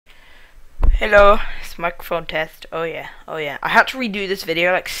Hello, it's microphone test. Oh yeah, oh yeah. I had to redo this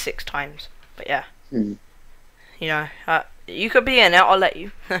video like 6 times, but yeah. You know, you could be in it. I'll let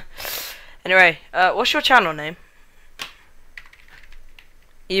you. Anyway, what's your channel name?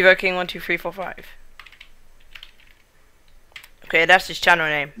 Evo King 12345. Okay, that's his channel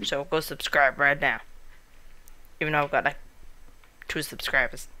name. So go subscribe right now. Even though I've got like 2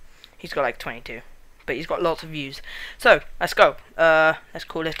 subscribers, he's got like 22, but he's got lots of views. So let's go. Let's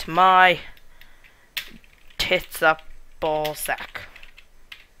call it my tits up ball sack.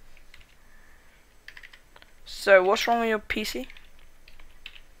 So what's wrong with your PC?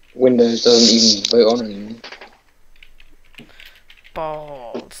 Windows doesn't even vote on anymore.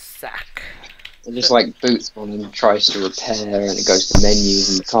 Ball sack. It just like boots on and tries to repair, and it goes to menus,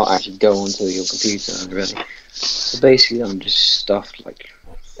 and you can't actually go onto your computer really. So basically, I'm just stuffed like.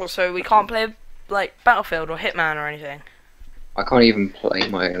 Also, we can't play like Battlefield or Hitman or anything. I can't even play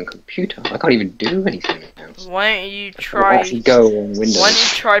my own computer. I can't even do anything now. Why don't you I try? can't actually go on Windows. Why don't you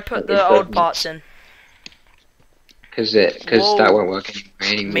try put the old parts in? Because that won't work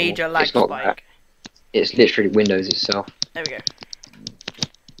anymore. Major lag it's not spike. that. It's literally Windows itself. There we go.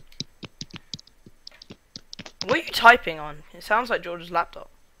 What are you typing on? It sounds like George's laptop.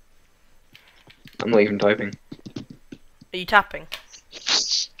 I'm not even typing. Are you tapping?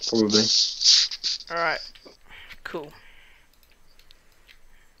 Probably. Alright. Cool.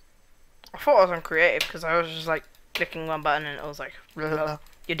 I thought I was on creative because I was just like clicking one button and it was like,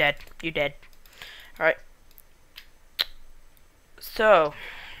 you're dead, you're dead. Alright. So,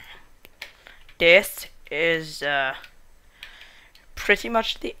 this is pretty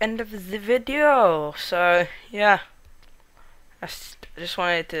much the end of the video. So, yeah. I just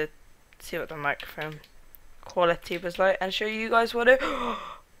wanted to see what the microphone quality was like and show you guys what it... Oh.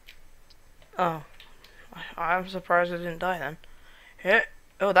 I'm surprised I didn't die then. Yeah.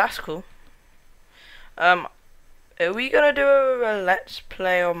 Oh, that's cool. Are we gonna do a let's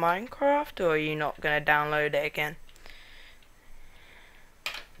play on Minecraft, or are you not gonna download it again?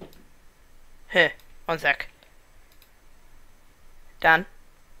 Here, 1 sec. Dan?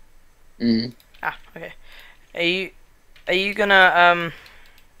 Ah, okay. Are you gonna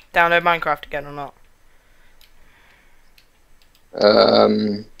download Minecraft again or not?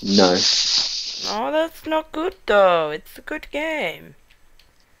 No. No, that's not good though. It's a good game.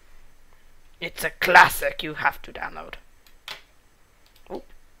 It's a classic you have to download. Oh,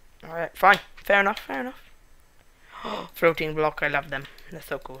 alright, fine. Fair enough, fair enough. Floating block, I love them. They're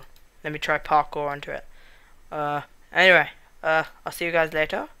so cool. Let me try parkour onto it. Anyway, I'll see you guys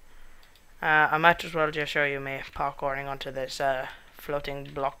later. I might as well just show you me parkouring onto this floating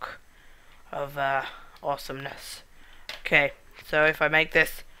block of awesomeness. Okay, so if I make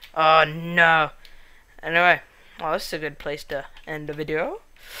this... Oh no! Anyway, well, this is a good place to end the video.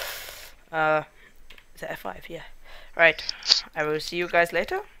 Is it F5? Yeah. Right, I will see you guys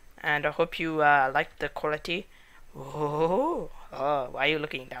later, and I hope you liked the quality. Oh, why are you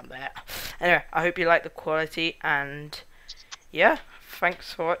looking down there? Anyway, I hope you like the quality, and yeah,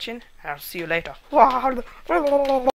 thanks for watching, and I'll see you later.